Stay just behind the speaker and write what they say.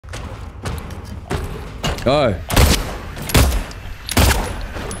Oh.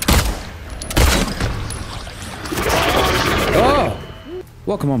 Oh!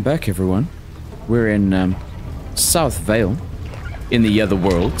 Welcome on back, everyone. We're in South Vale, in the other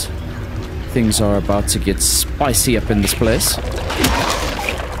world. Things are about to get spicy up in this place.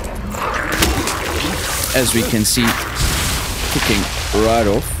 As we can see, kicking right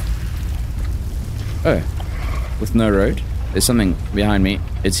off. Oh, with no road. There's something behind me,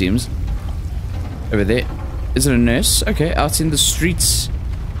 it seems. Over there. Is it a nurse? Okay, out in the streets.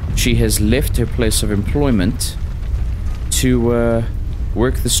 She has left her place of employment to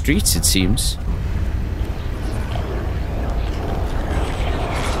work the streets, it seems.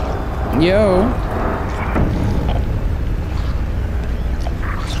 Yo.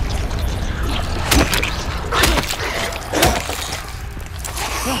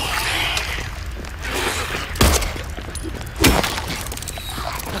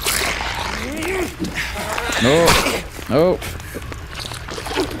 No. No.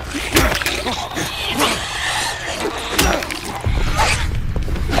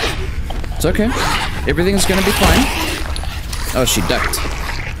 It's okay. Everything's gonna be fine. Oh, she ducked.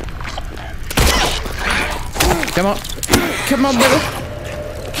 Come on. Come on, baby.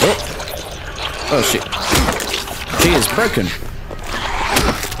 Oh. Oh, shit. She is broken.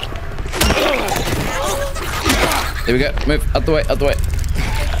 There we go. Move. Out the way. Out the way.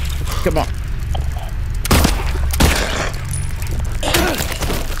 Come on.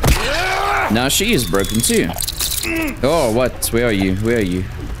 Now she is broken too. Oh, what? Where are you? Where are you?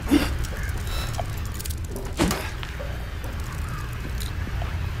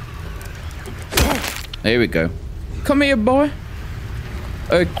 There we go. Come here, boy.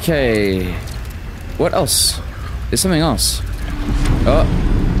 Okay. What else? There's something else. A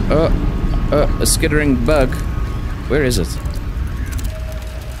skittering bug. Where is it?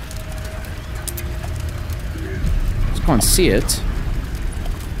 Just can't see it.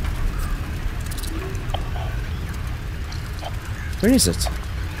 Where is it?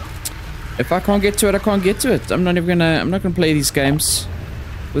 If I can't get to it, I can't get to it. I'm not gonna play these games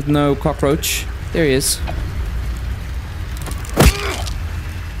with no cockroach. There he is.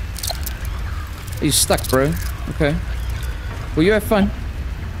 He's stuck, bro. Okay. Well, you have fun.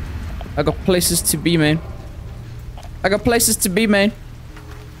 I got places to be, man. I got places to be, man.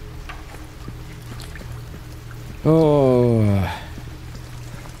 Oh.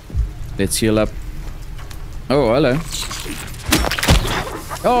 Let's heal up. Oh, hello.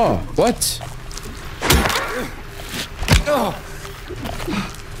 Oh, what? Oh.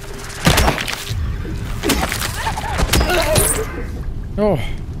 Oh.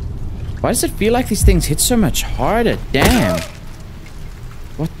 Why does it feel like these things hit so much harder? Damn.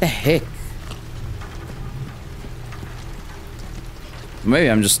 What the heck? Maybe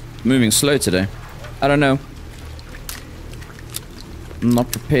I'm just moving slow today. I don't know. I'm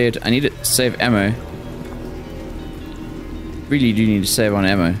not prepared. I need to save ammo. Really do need to save on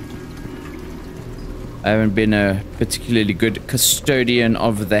ammo. I haven't been a particularly good custodian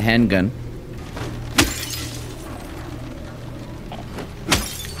of the handgun.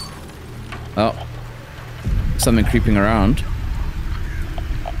 Oh. Something creeping around.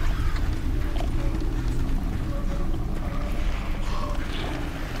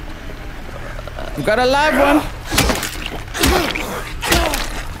 We've got a live one!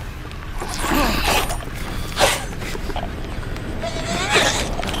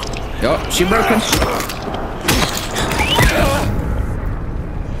 Oh, she broken.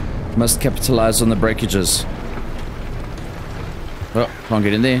 Must capitalize on the breakages. Oh, can't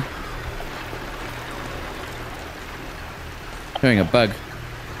get in there. Hearing a bug.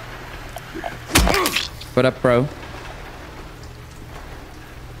 What up, bro?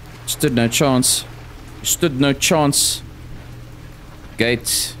 Stood no chance. Stood no chance.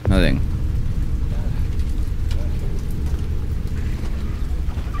 Gate, nothing.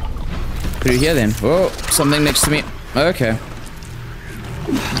 Through here then. Whoa, something next to me. Okay.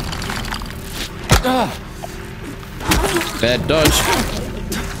 Bad dodge.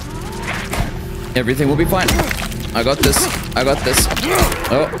 Everything will be fine. I got this. I got this.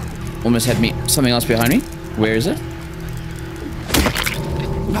 Oh, almost had me. Something else behind me. Where is it?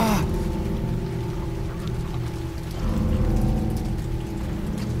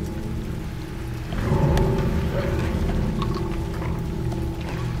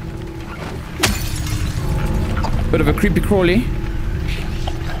 Bit of a creepy crawly.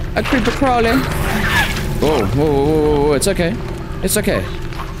 A creepy crawly. Whoa, whoa, whoa, whoa, whoa, it's okay. It's okay.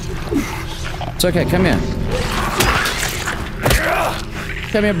 It's okay, come here.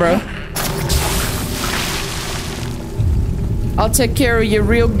 Come here, bro. I'll take care of you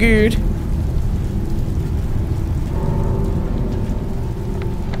real good.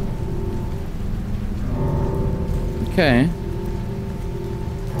 Okay.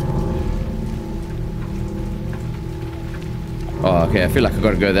 Oh, okay, I feel like I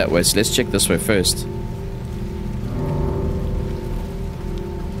gotta go that way, so let's check this way first.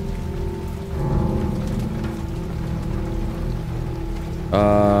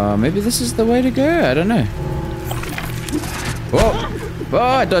 Maybe this is the way to go? I don't know. Whoa! Oh,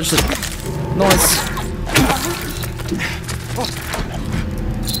 I dodged it. Nice.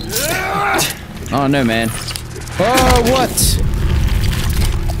 Oh, no, man. Oh, what?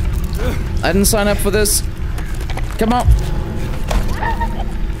 I didn't sign up for this. Come on.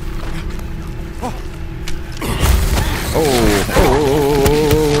 Oh.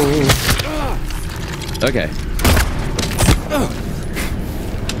 Okay.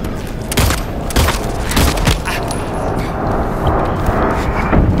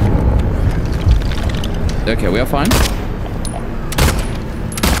 Okay, we are fine.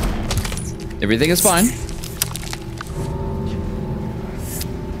 Everything is fine.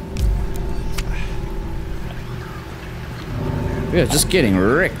 We are just getting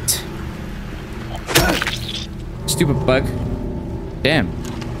wrecked. Stupid bug. Damn.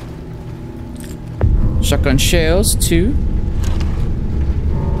 Shotgun shells, 2.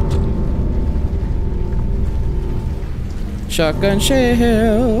 Shotgun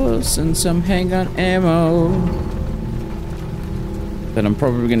shells and some handgun ammo that I'm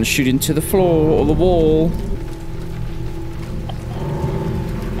probably going to shoot into the floor or the wall.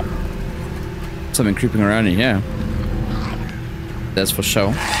 Something creeping around in here. That's for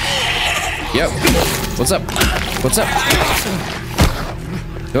sure. Yep. What's up? What's up?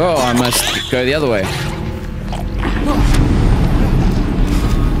 Oh, I must go the other way.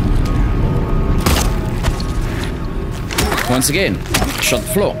 Once again, shot the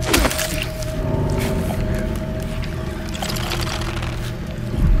floor.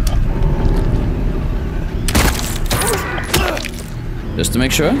 Just to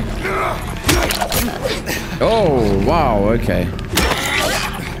make sure. Oh, wow, okay.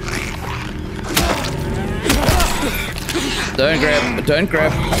 Don't grab, don't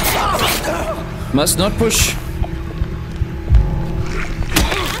grab. Must not push.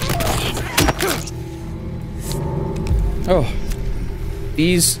 Oh,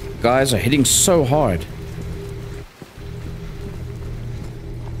 these guys are hitting so hard.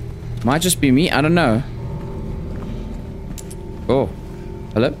 Might just be me, I don't know. Oh,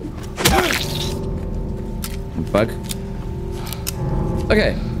 hello? Bug.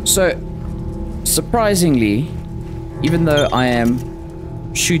 Okay, so surprisingly, even though I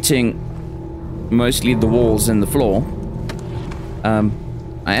am shooting mostly the walls and the floor,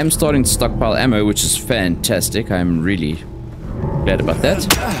 I am starting to stockpile ammo, which is fantastic. I'm really glad about that.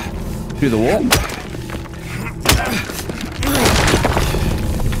 Through the wall.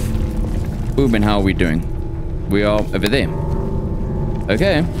 Boom, and how are we doing? We are over there.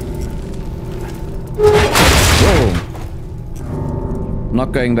 Okay. Whoa.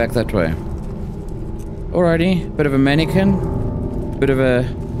 Not going back that way. Alrighty, bit of a mannequin. Bit of a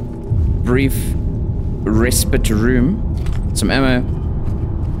brief respite room. Some ammo.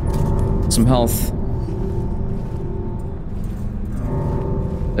 Some health.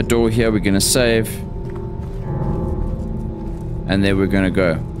 A door here we're gonna save. And there we're gonna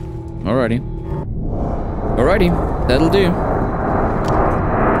go. Alrighty. Alrighty, that'll do.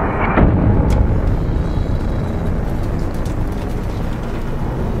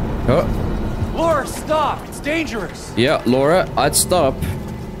 Oh. Laura, stop! It's dangerous! Yeah, Laura, I'd stop.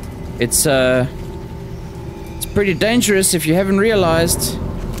 It's pretty dangerous if you haven't realized.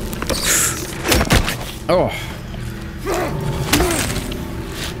 Oh.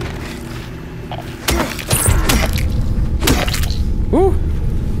 Woo.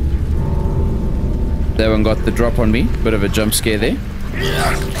 That one got the drop on me. Bit of a jump scare there.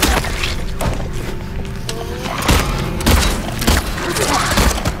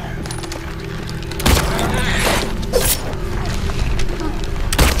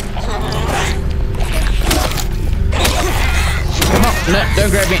 No, don't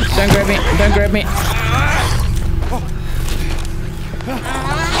grab me, don't grab me, don't grab me.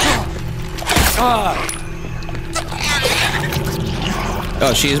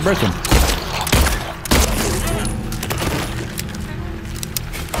 Oh, she is broken.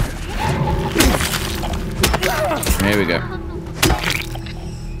 There we go.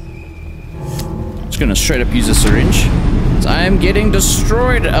 Just gonna straight up use a syringe. I am getting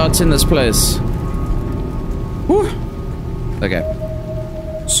destroyed out in this place. Whew. Okay.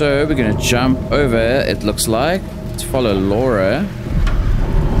 So we're gonna jump over, it looks like, to follow Laura.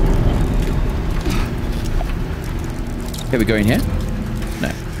 Okay, we go in here? No,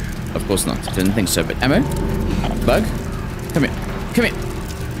 of course not. Didn't think so, but ammo. Bug? Come here. Come here.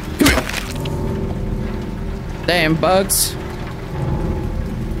 Come here. Damn bugs.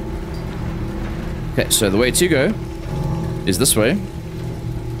 Okay, so the way to go is this way.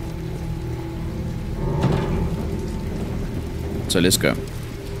 So let's go.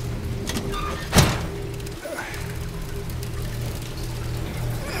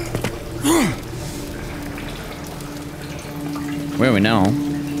 Where are we now?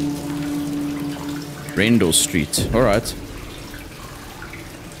 Raindor Street. Alright.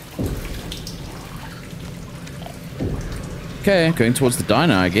 Okay, going towards the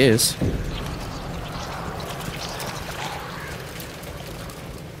diner, I guess.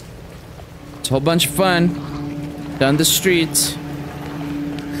 It's a whole bunch of fun. Down the street.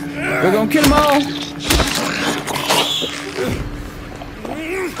 We're gonna kill them all!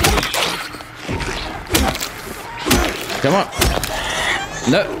 Come on.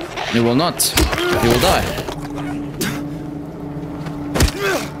 No, you will not. You will die.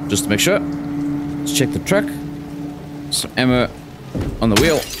 Just to make sure. Let's check the truck. Some ammo on the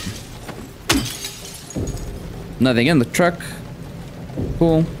wheel. Nothing in the truck.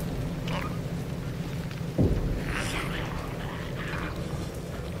 Cool.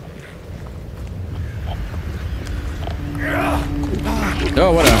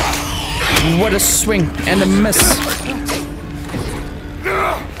 Oh, what a swing and a miss.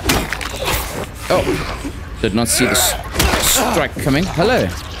 Oh, did not see the strike coming. Hello.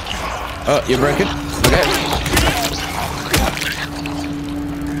 Oh, you broke it. Okay.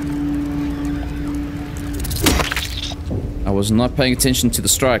 I was not paying attention to the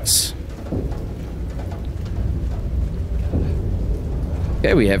strikes.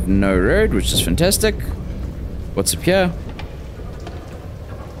 Okay, we have no road, which is fantastic. What's up here?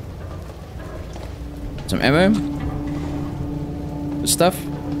 Some ammo. Good stuff.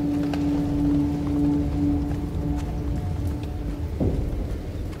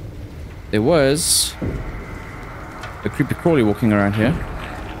 There was a creepy crawly walking around here.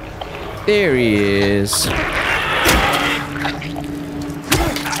 There he is.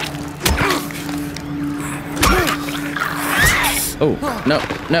 Oh, no,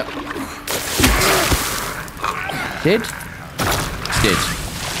 no. Dead? Dead.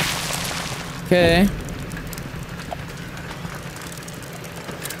 Okay.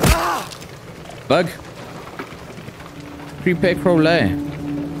 Bug. Creepy crawly.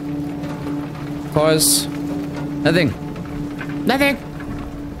 Cars. Nothing. Nothing.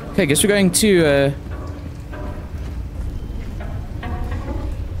 Okay, guess we're going to,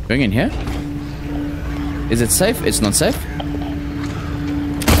 going in here? Is it safe? It's not safe.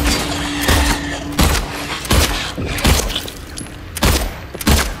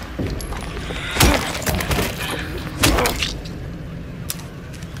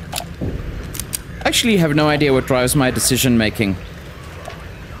 I actually have no idea what drives my decision making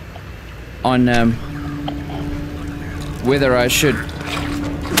on whether I should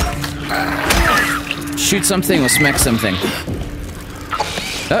shoot something or smack something.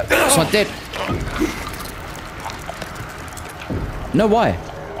 Oh, it's not dead. No, why?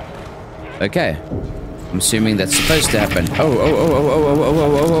 Okay. I'm assuming that's supposed to happen. Oh, oh, oh, oh, oh, oh, oh, oh,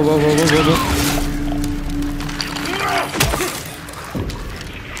 oh, oh, oh, oh, oh, oh, oh.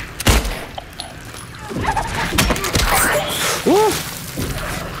 Woo.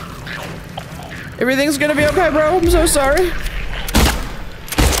 Everything's gonna be okay, bro. I'm so sorry.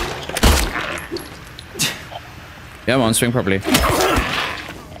 Yeah, I'm on, swing properly.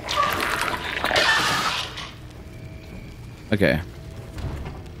 Okay.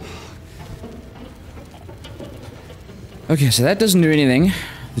 Okay, so that doesn't do anything.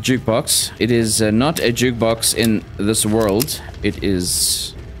 The jukebox. It is not a jukebox in this world. It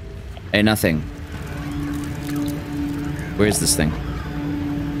is a nothing. Where is this thing?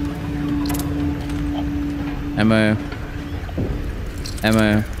 Ammo.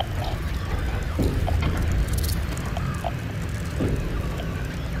 Ammo.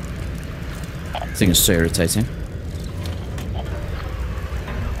 This thing is so irritating.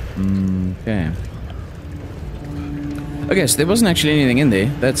 Okay. Okay, so there wasn't actually anything in there.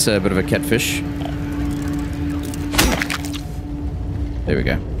 That's a bit of a catfish. There we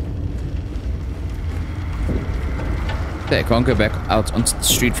go. There, can't go back out onto the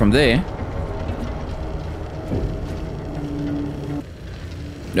street from there.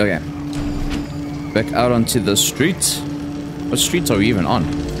 Okay. Back out onto the street. What streets are we even on?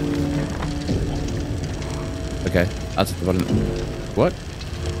 Okay, out at the bottom. What?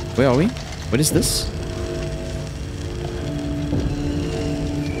 Where are we? What is this?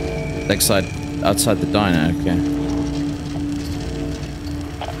 Backside, outside the diner, okay.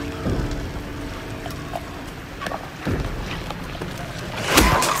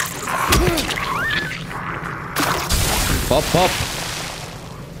 Pop, pop.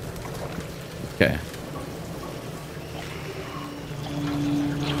 Okay.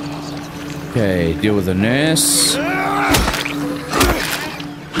 Okay, deal with the nurse.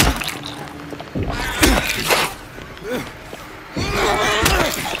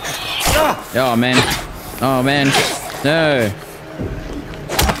 Oh man. Oh man. No.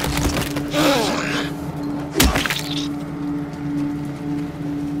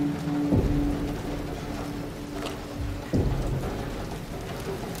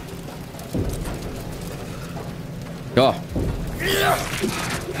 Go.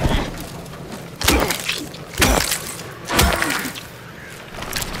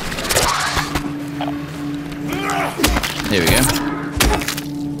 There we go.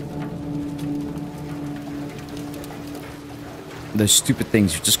 Those stupid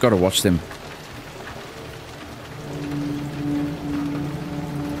things, you just gotta watch them.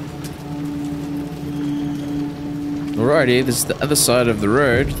 Alrighty, this is the other side of the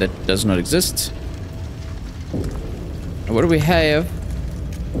road that does not exist. What do we have?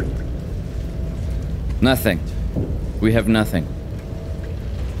 Nothing. We have nothing.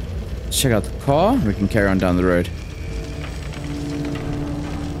 Let's check out the car. We can carry on down the road.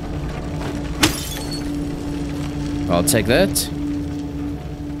 I'll take that.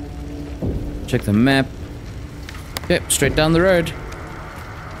 Check the map. Yep, straight down the road.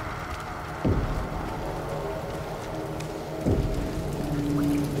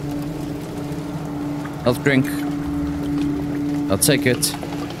 Health drink. I'll take it.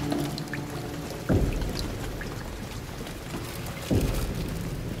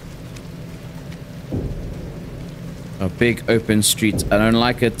 A big open street. I don't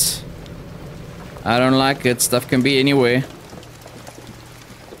like it. I don't like it. Stuff can be anywhere.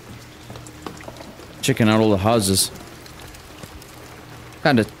 Checking out all the houses.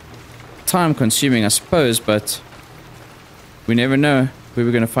 Kind of time consuming, I suppose, but we never know where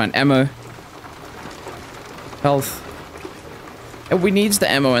we're going to find ammo. Health. And we needs the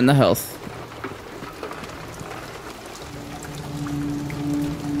ammo and the health.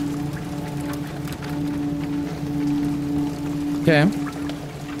 Okay.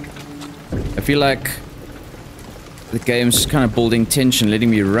 I feel like the game's just kind of building tension, letting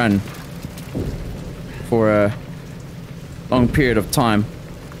me run for a long period of time.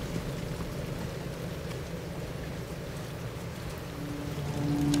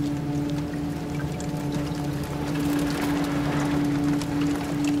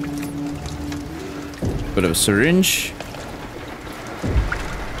 Bit of a syringe.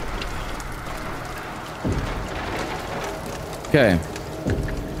 Okay.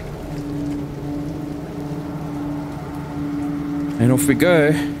 And off we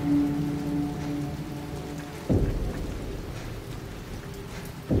go.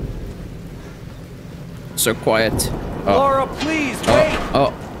 So quiet. Oh. Laura, please, wait!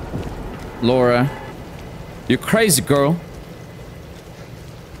 Oh. Laura. You're crazy, girl.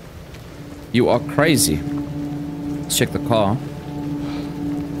 You are crazy. Let's check the car.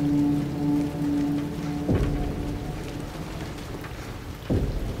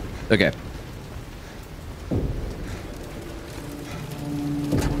 Okay.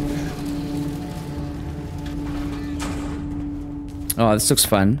 Oh, this looks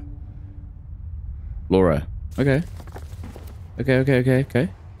fun. Laura. Okay. Okay.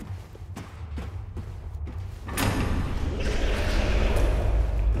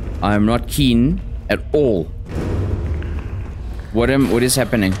 I'm not keen at all. What is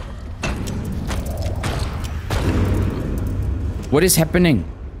happening? What is happening?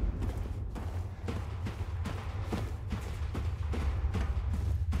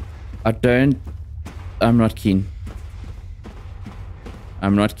 I'm not keen.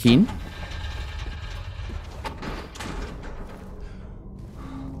 I'm not keen.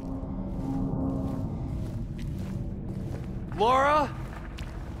 Laura?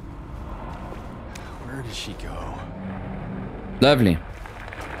 Where did she go? Lovely.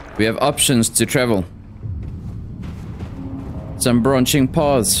 We have options to travel. Some branching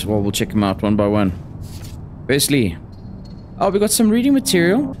paths. Well, we'll check them out one by one. Firstly, oh, we got some reading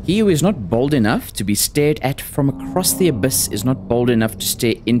material. He who is not bold enough to be stared at from across the abyss is not bold enough to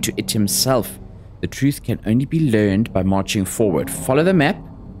stare into it himself. The truth can only be learned by marching forward. Follow the map.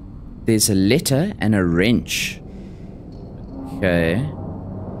 There's a letter and a wrench. Okay.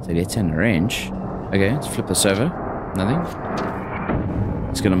 It's a letter and a wrench. Okay, let's flip this over. Nothing.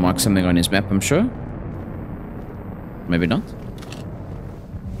 He's gonna mark something on his map, I'm sure. Maybe not.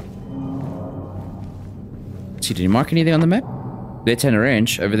 See, did he mark anything on the map? Letter and a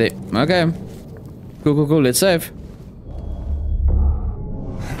wrench over there. Okay. Cool. Let's save.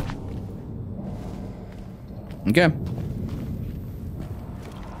 Okay.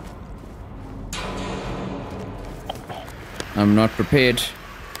 I'm not prepared.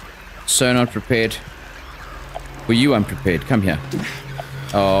 So not prepared. For you, I'm prepared. Come here.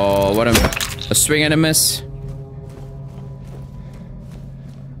 Oh, what a swing and a miss.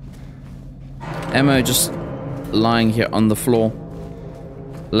 Ammo just lying here on the floor.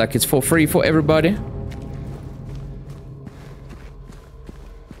 Like it's for free for everybody.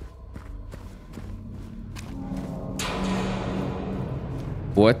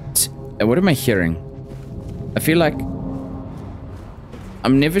 What am I hearing? I feel like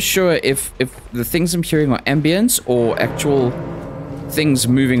I'm never sure if the things I'm hearing are ambience or actual things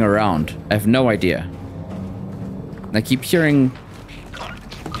moving around. I have no idea. And I keep hearing...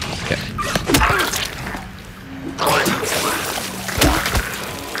 Okay.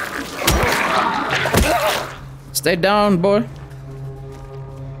 Stay down, boy.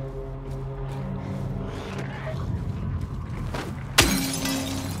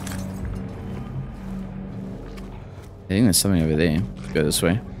 I think there's something over there. Let's go this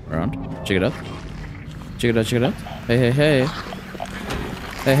way. Around. Check it out. Check it out, check it out. Hey, hey, hey.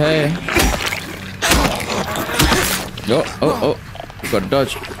 Hey, hey. Oh. Gotta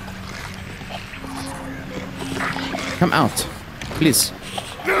dodge. Come out. Please.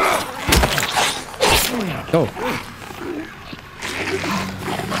 Go.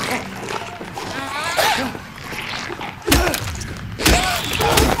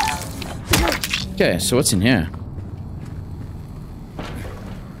 Okay, so what's in here?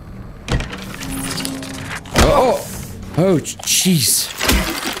 Oh, jeez.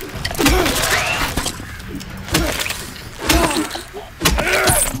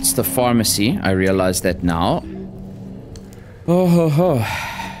 It's the pharmacy. I realize that now. Oh, ho, ho.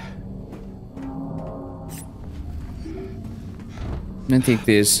 I don't think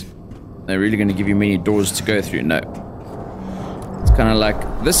they're really going to give you many doors to go through. No. It's kind of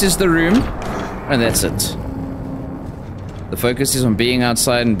like, this is the room, and that's it. The focus is on being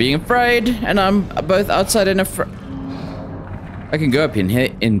outside and being afraid, and I'm both outside and afraid. I can go up in here,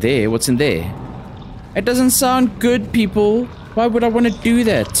 in there. What's in there? It doesn't sound good, people. Why would I want to do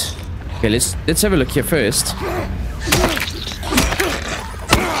that? Okay, let's have a look here first.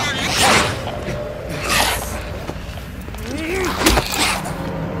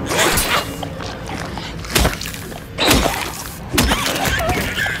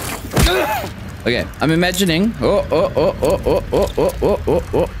 Okay, I'm imagining.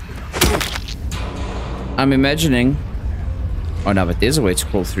 I'm imagining. Oh no, but there's a way to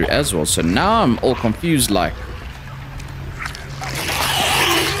crawl through as well. So now I'm all confused, like.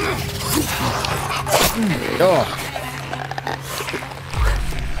 Oh.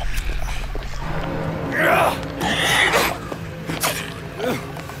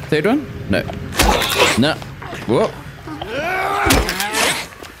 Third one? No. No. Whoa.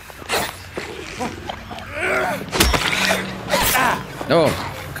 Oh,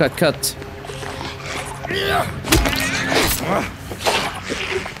 cut.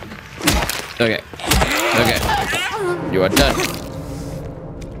 Okay. You are done.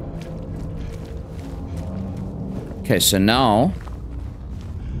 Okay, so now...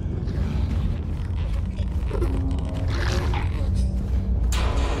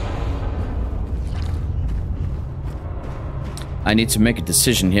 I need to make a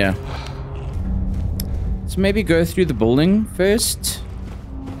decision here. So maybe go through the building first.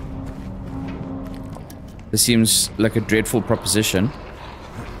 This seems like a dreadful proposition.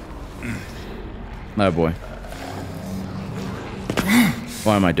 Oh boy.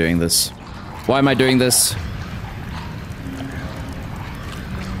 Why am I doing this? Why am I doing this?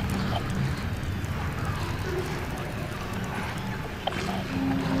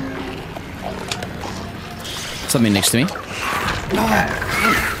 Something next to me.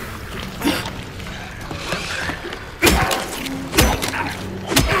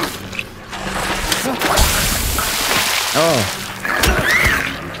 Oh.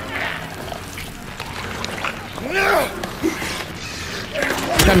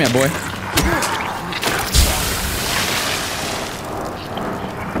 Come here, boy.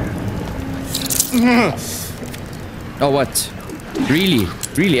 Oh, what? Really?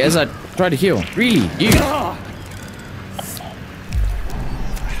 Really? As I try to heal? Really? You?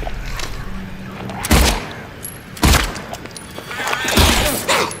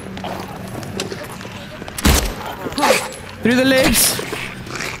 Through the legs.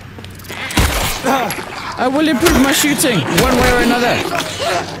 I will improve my shooting one way or another.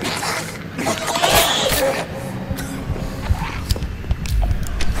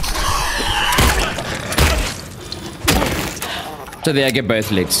 So there I get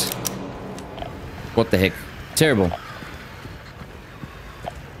both legs. What the heck? Terrible.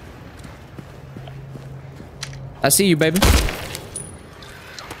 I see you, baby.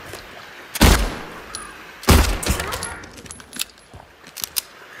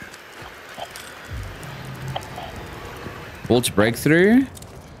 Wall to break through.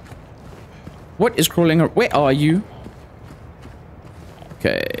 What is crawling? Where are you?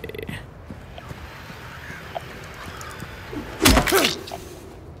 Okay.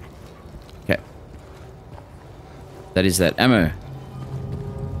 Okay. That is that ammo.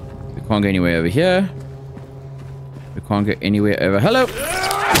 We can't go anywhere over here. We can't go anywhere over. Hello!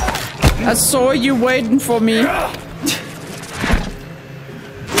 I saw you waiting for me.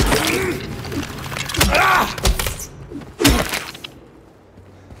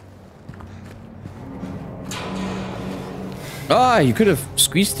 Ah, you could have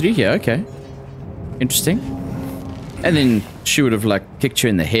squeezed through here. Okay. Interesting. And then she would have, like, kicked you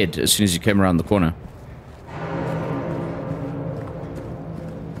in the head as soon as you came around the corner.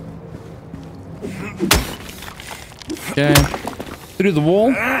 Okay. Through the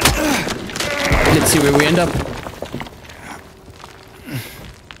wall. Let's see where we end up.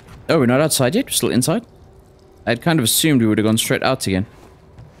 Oh, we're not outside yet? We're still inside? I'd kind of assumed we would have gone straight out again.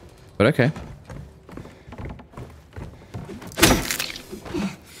 But okay.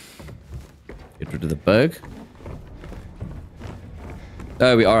 Get rid of the bug.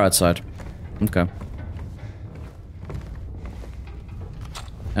 Oh, we are outside. Okay.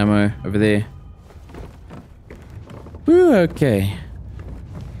 Ammo over there. Woo, okay.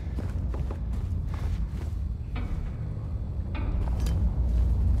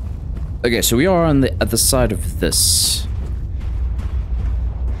 Okay, so we are on the other side of this.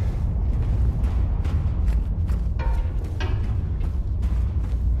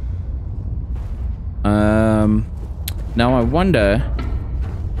 Now I wonder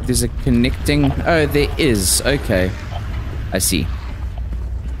if there's a connecting... Oh, there is. Okay. I see.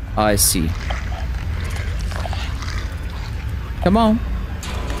 I see. Come on.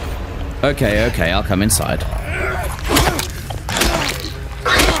 Okay, okay, I'll come inside.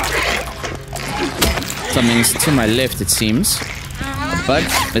 Something's to my left, it seems. A bug.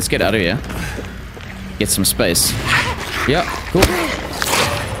 Let's get out of here. Get some space. Yeah, cool.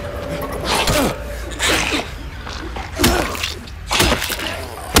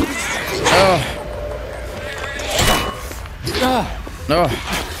 Oh.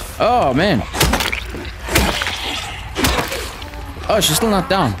 Oh, man. Oh, she's still not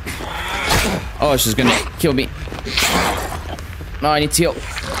down. Oh, she's gonna kill me. No, I need to heal.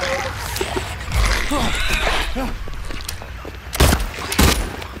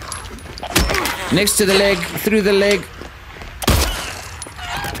 Next to the leg, through the leg.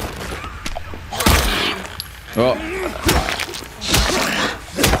 Oh.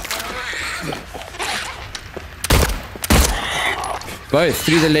 Both,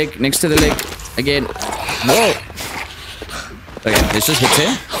 through the leg, next to the leg, again. Whoa. Okay, let's just hit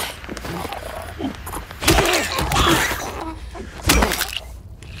here.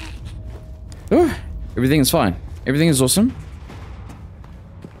 Oh, everything is fine. Everything is awesome.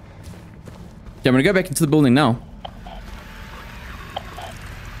 Okay, I'm gonna go back into the building now.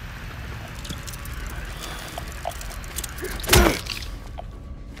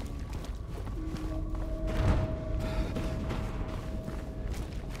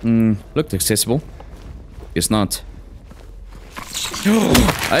 Looked accessible. Guess not.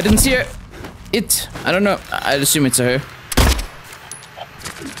 I didn't see her. I don't know. I'd assume it's a her.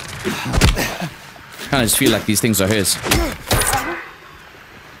 Kinda just feel like these things are hers.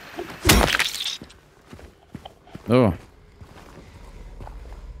 Oh.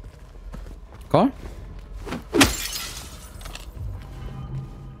 Car?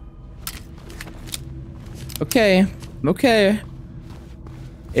 Okay. Okay.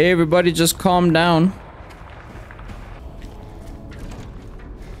 Everybody just calm down.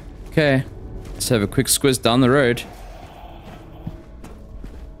 Okay. Let's have a quick squiz down the road.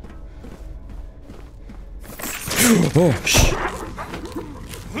 Oh, shh.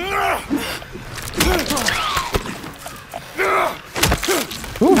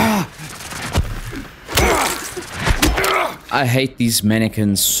 I hate these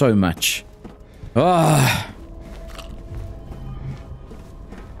mannequins so much. Ah.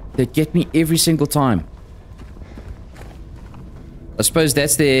 They get me every single time. I suppose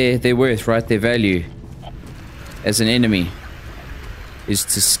that's their worth, right? Their value as an enemy is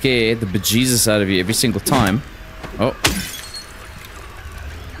to scare the bejesus out of you every single time. Oh.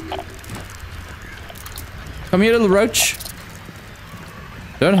 Come here, little roach.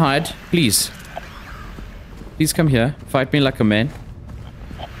 Don't hide, please. Please come here. Fight me like a man.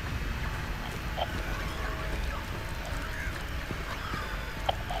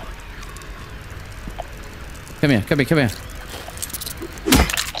 Come here, come here, come here.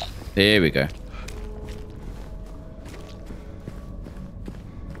 There we go.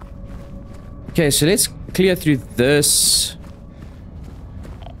 Okay, so let's clear through this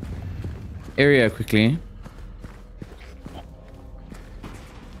area quickly.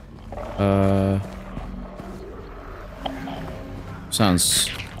 Sounds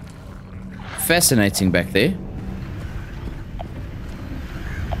fascinating back there.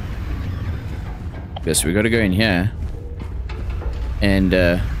 Yes, we gotta go in here and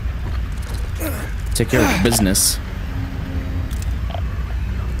take care of business.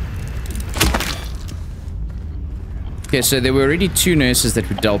 Okay, so there were already 2 nurses that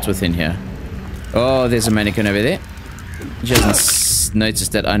we dealt with in here. Oh, there's a mannequin over there. She hasn't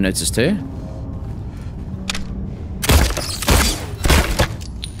noticed that I noticed her.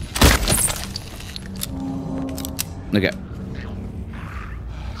 Okay.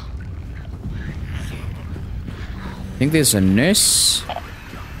 I think there's a nurse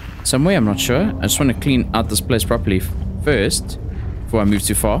somewhere, I'm not sure. I just want to clean out this place properly first before I move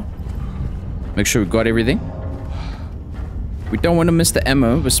too far. Make sure we got everything. We don't want to miss the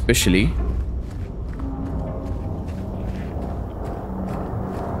ammo, especially.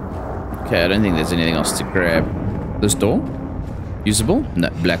 Okay, I don't think there's anything else to grab. This door? Usable? No,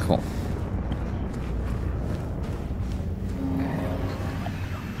 black hole.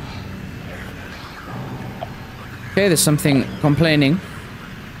 Okay, there's something complaining.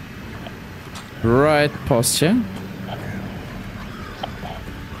 Right past here.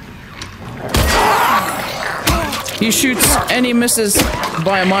 He shoots and he misses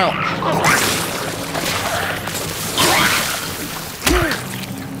by a mile.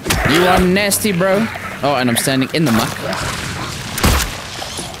 You are nasty, bro. Oh, and I'm standing in the muck.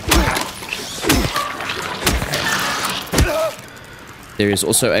 There is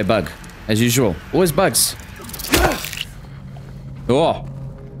also a bug, as usual. Always bugs. Oh,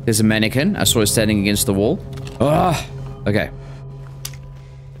 there's a mannequin. I saw it standing against the wall. Oh, okay.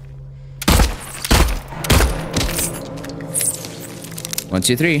 One,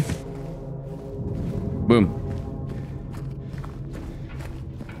 two, three. Boom.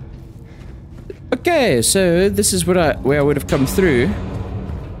 Okay, so this is where I would have come through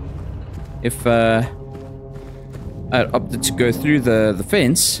if I opted to go through the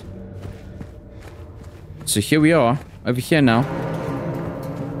fence. So here we are, over here now.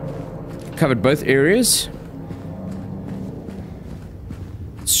 Covered both areas.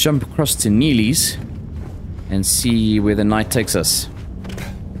 Let's jump across to Neely's and see where the night takes us.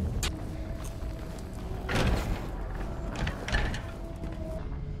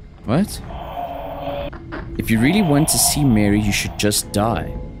 What? If you really want to see Mary, you should just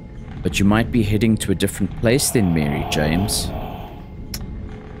die. But you might be heading to a different place than Mary, James.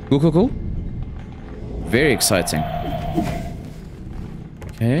 Cool, cool, cool. Very exciting.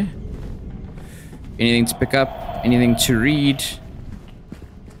 Okay. Anything to pick up? Anything to read?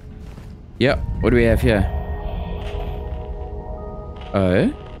 Yep. What do we have here?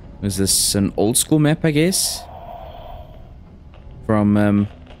 Oh. Is this an old school map, I guess? From,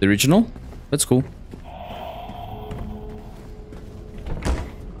 the original? That's cool.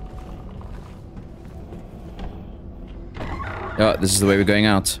 Oh, this is the way we're going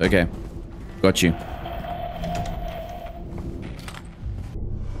out. Okay. Got you.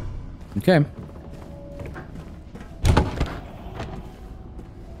 Okay.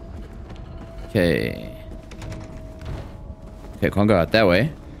 Okay. Okay, can't go out that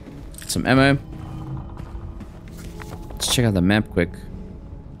way. Some ammo. Let's check out the map quick.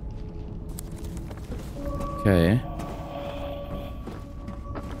 Okay.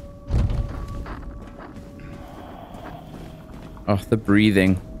 Oh, the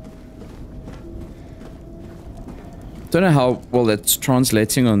breathing. Don't know how well that's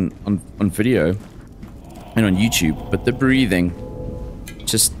translating on video and on YouTube, but the breathing.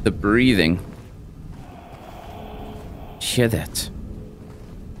 Just the breathing. Hear that?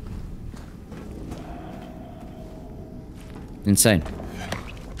 Insane.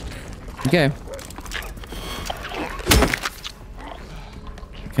 Okay.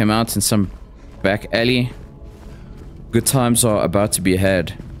 Came out in some back alley. Good times are about to be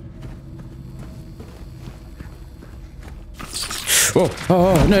had. Whoa!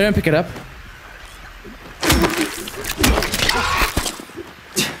 Oh, no, don't pick it up.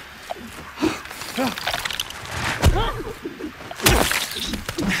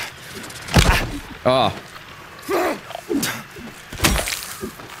 Oh.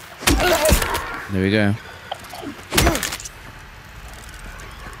 There we go.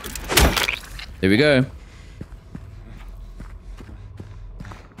 There we go.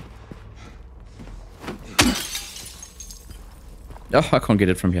 Oh, I can't get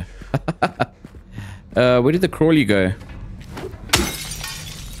it from here. Where did the crawly go?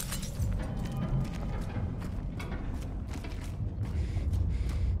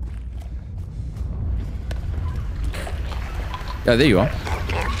 Oh, there you are.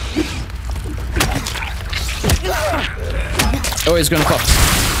 Oh, he's gonna pop.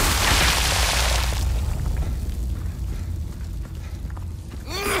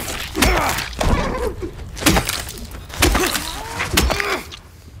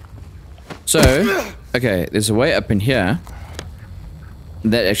 So, okay, there's a way up in here.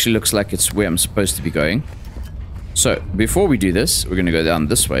 That actually looks like it's where I'm supposed to be going. So, before we do this, we're gonna go down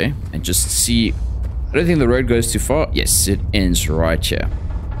this way and just see. I don't think the road goes too far. Yes, it ends right here.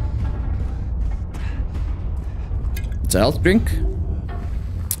 It's a health drink.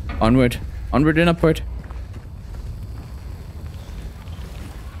 Onward. Onward and upward.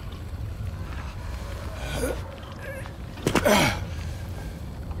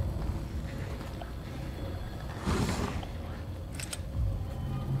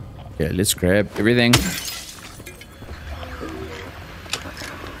 Okay, let's grab everything.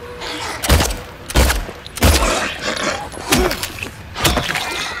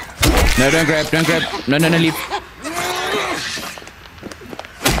 No, don't grab, don't grab. No, no, no, leave.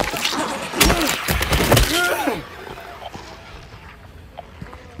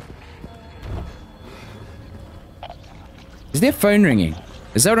 Is there a phone ringing?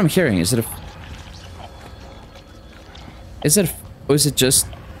 Is that what I'm hearing? Is it a... Is it a... Or is it just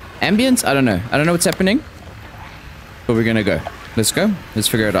ambience? I don't know. I don't know what's happening. But we're gonna go. Let's go. Let's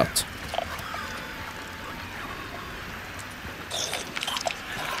figure it out.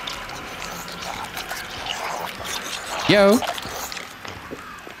 Yo.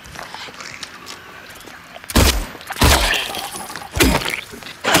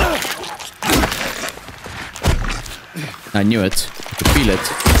 I knew it. I could feel it.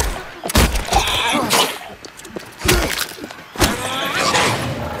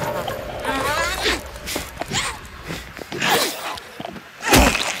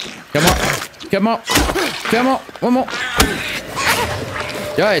 Come on. Come on. Come on. One more.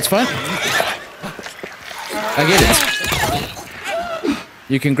 Yeah, it's fine. I get it.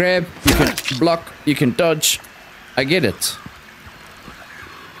 You can grab, you can block, you can dodge. I get it.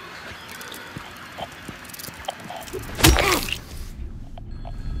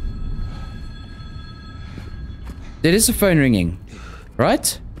 There is a phone ringing,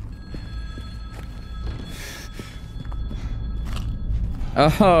 right?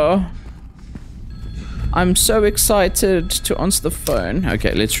 Oh, I'm so excited to answer the phone.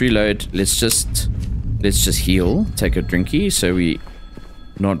 Okay, let's reload. Let's just heal. Take a drinky so we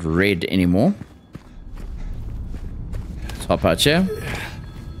not red anymore. Let's hop out here.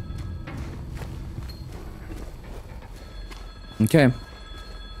 Okay.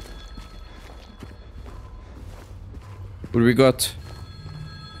 What do we got?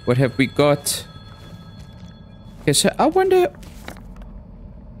 What have we got? Okay, so I wonder...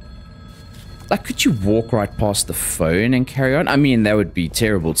 Like, could you walk right past the phone and carry on? I mean, that would be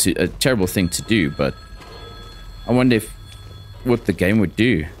terrible a terrible thing to do, but... I wonder if... what the game would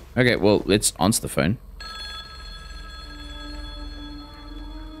do. Okay, well, let's answer the phone.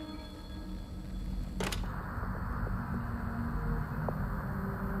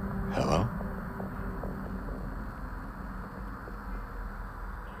 Hello?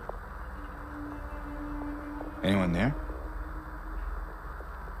 Anyone there?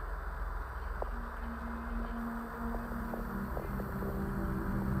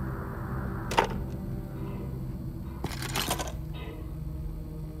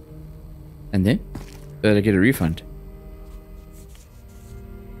 And then? Better get a refund.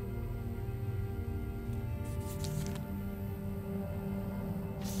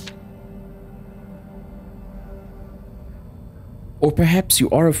 Or perhaps you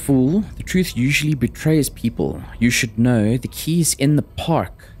are a fool. The truth usually betrays people. You should know the key is in the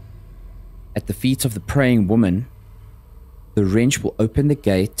park. At the feet of the praying woman. The wrench will open the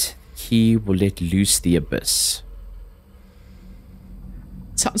gate. The key will let loose the abyss.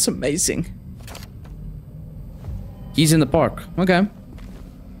 Sounds amazing. Keys in the park. Okay.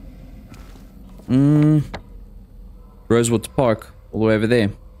 Rosewood Park. All the way over there.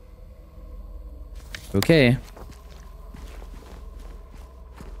 Okay.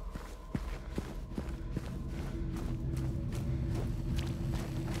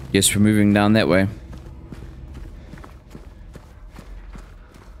 Guess we're moving down that way.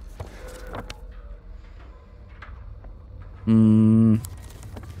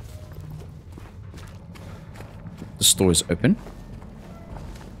 The store is open.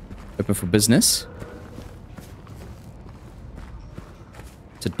 Open for business.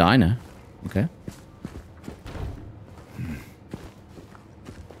 It's a diner. Okay.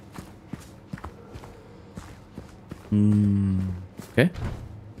 Okay.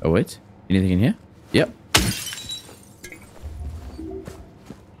 Oh, wait. Anything in here? Yep.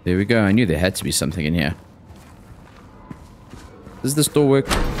 There we go. I knew there had to be something in here. Does this door work?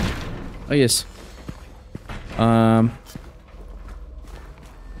 Oh, yes.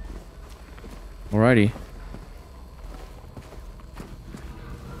 Alrighty.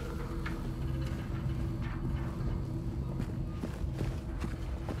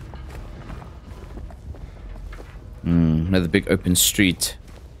 Another big open street.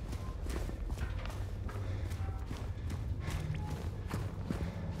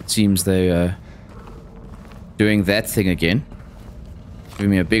 Seems they're doing that thing again. Giving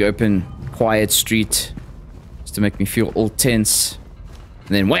me a big open quiet street just to make me feel all tense. And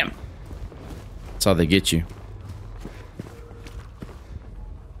then wham! That's how they get you.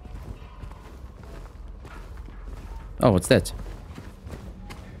 Oh, what's that?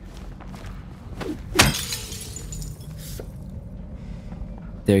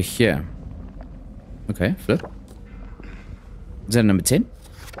 They're here. Okay, flip. Is that number 10?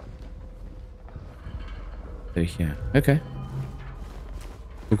 They're here. Okay.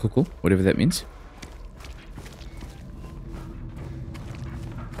 Cool, cool, cool. Whatever that means.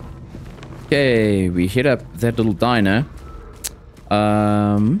 Okay, we hit up that little diner.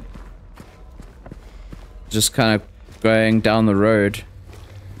 Just kind of going down the road.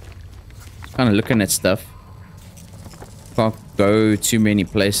 Kind of looking at stuff. Can't go too many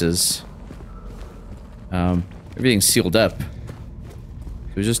places. Everything's sealed up. So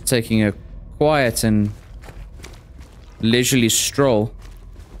we're just taking a quiet and leisurely stroll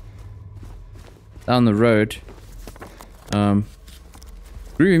down the road. Groovy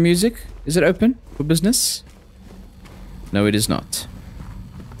music. Is it open for business? No, it is not.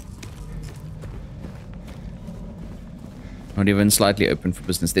 Not even slightly open for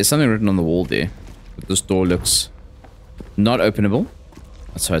business. There's something written on the wall there. But this door looks not openable.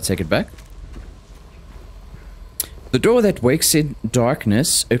 So I take it back. The door that wakes in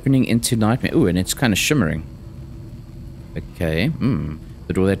darkness, opening into nightmare. Ooh, and it's kind of shimmering. Okay.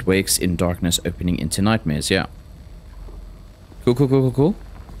 The door that wakes in darkness, opening into nightmares. Yeah. Cool, cool, cool, cool, cool.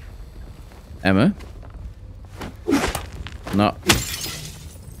 Ammo. No.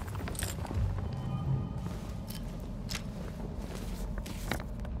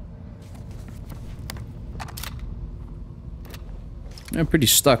 I'm pretty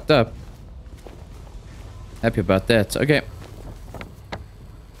stocked up. Happy about that. Okay.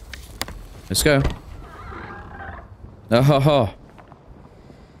 Let's go. Oh, ho, ho.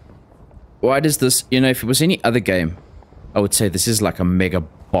 Why does this... You know, if it was any other game, I would say this is like a mega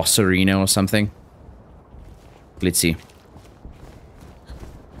boss arena or something. Let's see.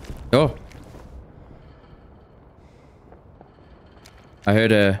 Oh. I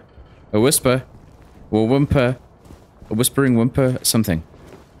heard a whisper. Or a whimper. A whispering whimper. Something.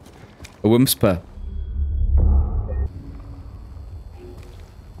 A whisper.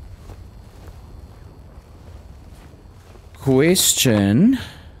 Question.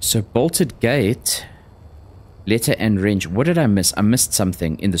 So bolted gate. Letter and wrench. What did I miss? I missed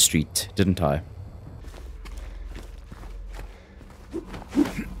something in the street, didn't I?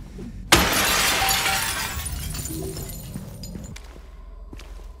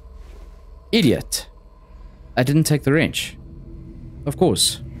 Idiot. I didn't take the wrench. Of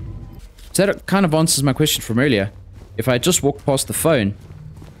course. So that kind of answers my question from earlier. If I had just walked past the phone,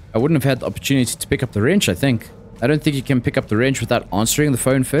 I wouldn't have had the opportunity to pick up the wrench, I think. I don't think you can pick up the wrench without answering the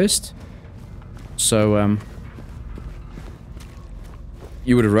phone first. So,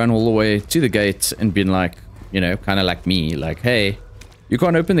 you would have run all the way to the gate and been like, you know, kind of like me, like, hey, you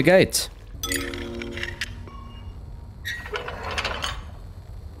can't open the gate.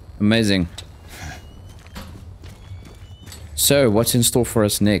 Amazing. So, what's in store for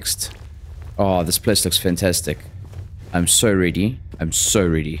us next? Oh, this place looks fantastic. I'm so ready. I'm so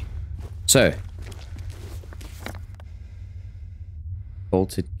ready. So,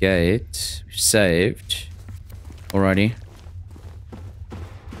 bolted gate. Saved. Alrighty.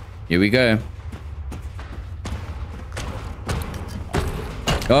 Here we go.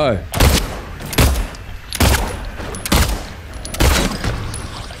 Go.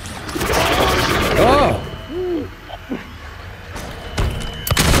 Oh!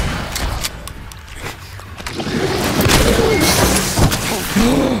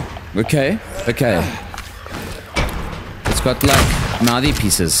 Okay, okay. It's got like mouthy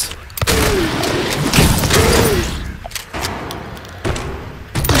pieces.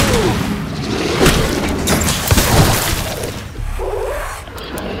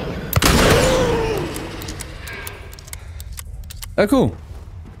 Oh, cool.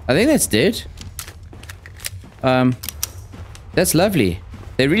 I think that's dead. That's lovely.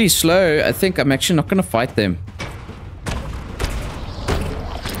 They're really slow. I think I'm actually not going to fight them.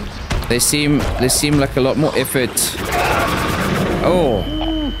 They seem like a lot more effort.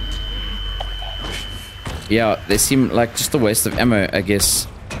 Oh. Yeah, they seem like just a waste of ammo, I guess.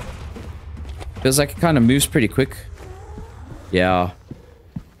 Feels like it kind of moves pretty quick. Yeah.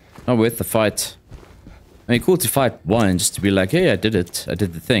 Not worth the fight. I mean, cool to fight one, just to be like, hey, I did it. I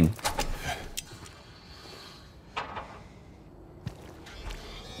did the thing.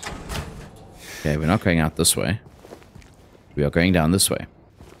 Okay, we're not going out this way. We are going down this way.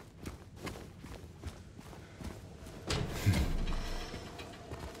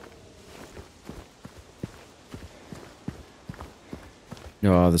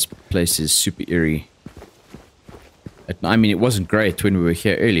 Oh, this place is super eerie. I mean, it wasn't great when we were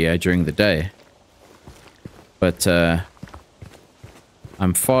here earlier during the day. But, I'm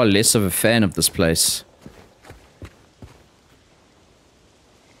far less of a fan of this place.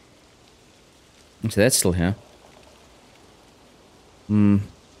 So that's still here.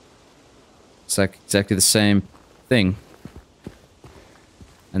 It's like exactly the same thing.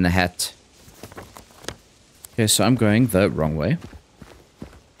 And the hat. Okay, so I'm going the wrong way.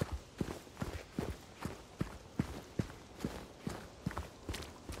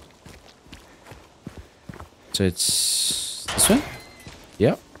 So it's this way?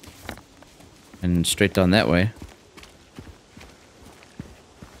 Yep. And straight down that way.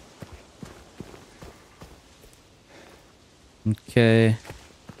 Okay.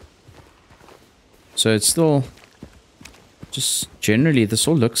 So it's still just generally this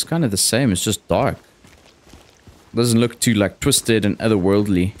all looks kind of the same. It's just dark. Doesn't look too like twisted and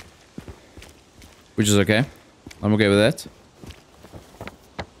otherworldly. Which is okay. I'm okay with that.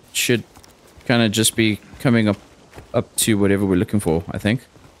 Should kind of just be coming up to whatever we're looking for, I think.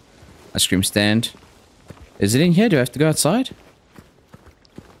 Ice cream stand. Is it in here? Do I have to go outside?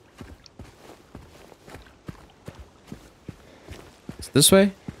 It's this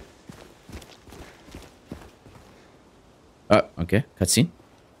way? Oh, okay. Cutscene.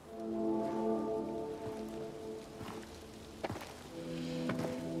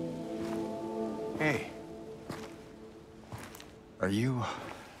 Hey. Are you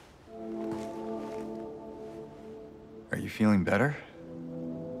feeling better?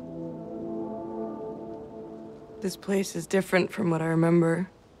 This place is different from what I remember.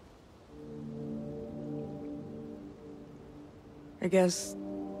 I guess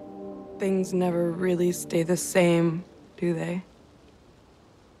things never really stay the same, do they?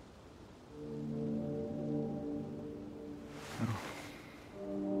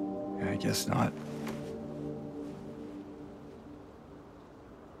 Yeah, I guess not.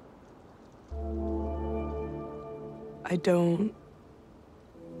 I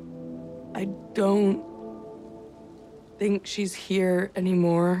don't think she's here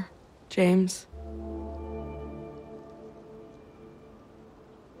anymore, James.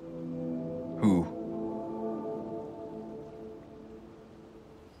 Who?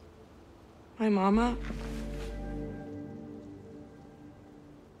 My mama.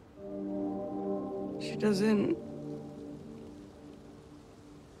 She doesn't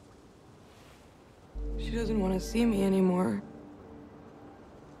want to see me anymore.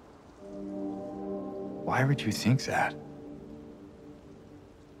 Why would you think that?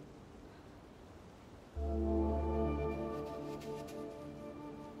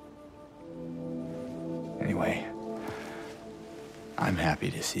 Anyway, I'm happy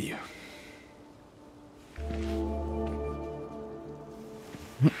to see you.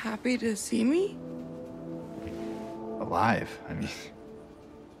 Happy to see me? Alive, I mean.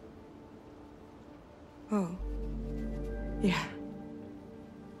 Oh. Yeah.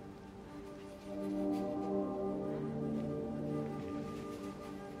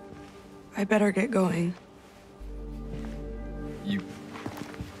 I better get going. You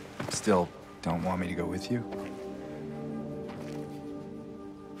still don't want me to go with you?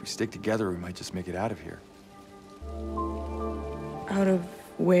 If we stick together, we might just make it out of here. Out of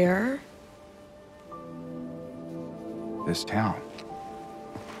where? This town.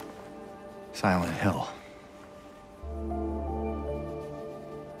 Silent Hill.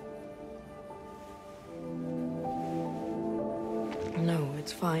 No,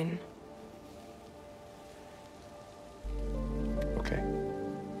 it's fine. Okay.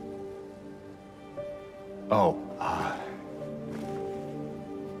 Oh,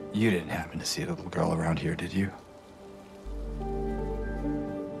 you didn't happen to see a little girl around here, did you?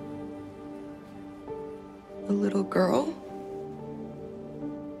 A little girl?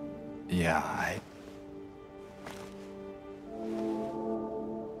 Yeah,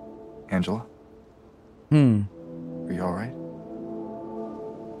 Angela? Hmm. Are you alright?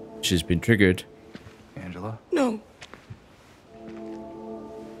 She's been triggered. Angela? No.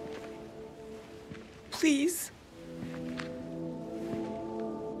 Please.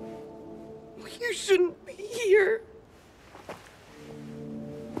 You shouldn't be here.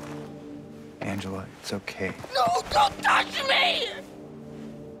 Angela, it's okay. No, don't touch me!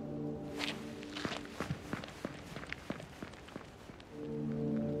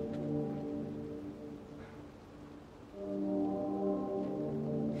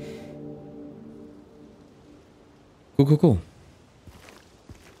 Cool.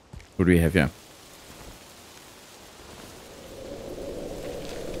 What do we have here?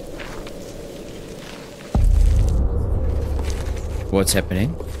 What's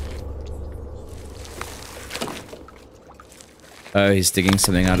happening? Oh, he's digging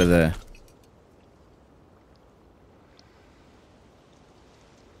something out of there.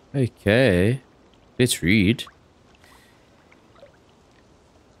 Okay. Let's read.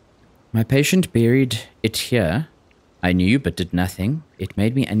 My patient buried it here. I knew but did nothing. It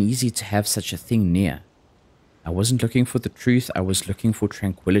made me uneasy to have such a thing near. I wasn't looking for the truth, I was looking for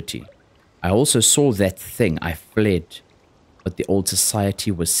tranquility. I also saw that thing, I fled. But the old society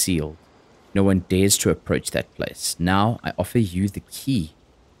was sealed. No one dares to approach that place. Now I offer you the key.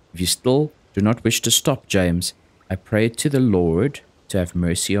 If you still do not wish to stop, James, I pray to the Lord to have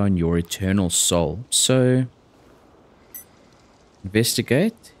mercy on your eternal soul. So,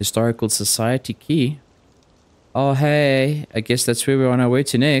 investigate, historical society key. Oh, hey, I guess that's where we're on our way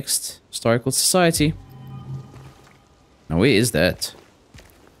to next. Historical Society. Now, where is that?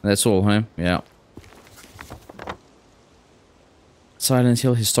 That's all, huh? Yeah. Silent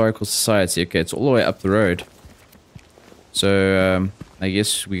Hill Historical Society. Okay, it's all the way up the road. So, I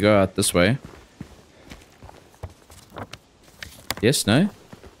guess we go out this way. Yes? No?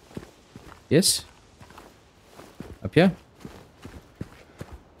 Yes? Up here?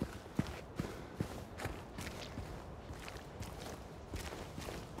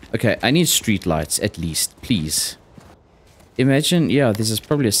 Okay, I need street lights at least, please. Imagine, yeah, this is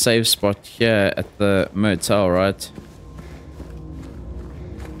probably a safe spot here at the motel, right?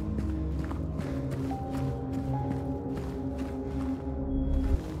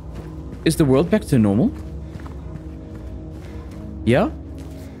 Is the world back to normal? Yeah?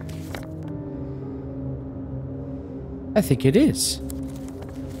 I think it is.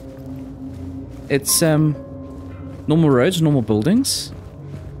 It's, normal roads, normal buildings.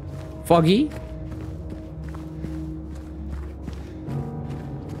 Foggy.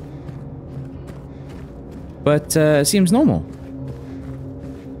 But, seems normal.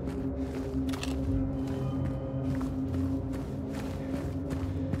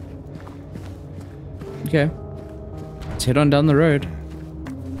 Okay. Let's head on down the road.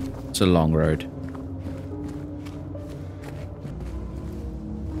 It's a long road.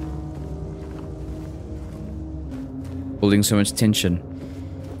 Holding so much tension.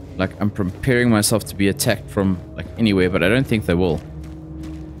 Like, I'm preparing myself to be attacked from, like, anywhere, but I don't think they will.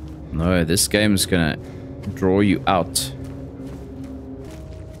 No, this game is gonna draw you out.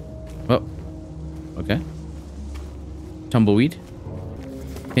 Oh. Okay. Tumbleweed.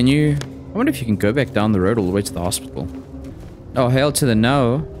 Can you... I wonder if you can go back down the road all the way to the hospital. Oh, hail to the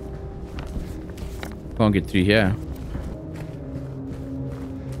no. Can't get through here.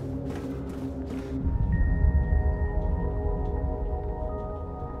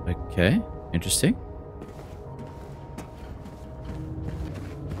 Okay, interesting. I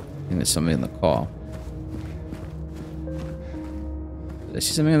think there's something in the car. Did I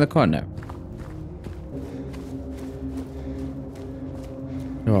see something in the car? No.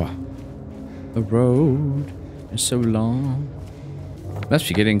 Oh. The road is so long. Must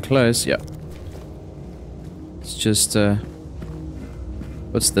be getting close, yeah. It's just,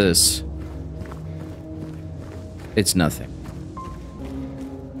 what's this? It's nothing.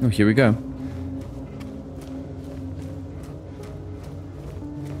 Oh, here we go.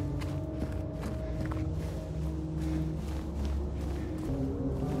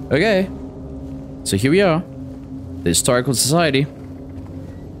 Okay. So here we are. The Historical Society.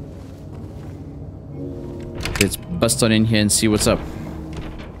 Let's bust on in here and see what's up.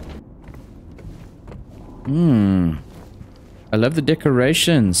 I love the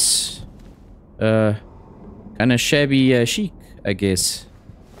decorations. Kind of shabby chic, I guess.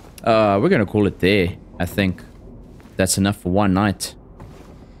 We're gonna call it there, I think. That's enough for one night.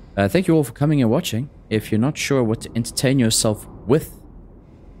 Thank you all for coming and watching. If you're not sure what to entertain yourself with,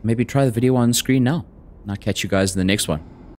 maybe try the video on screen now. And I'll catch you guys in the next one.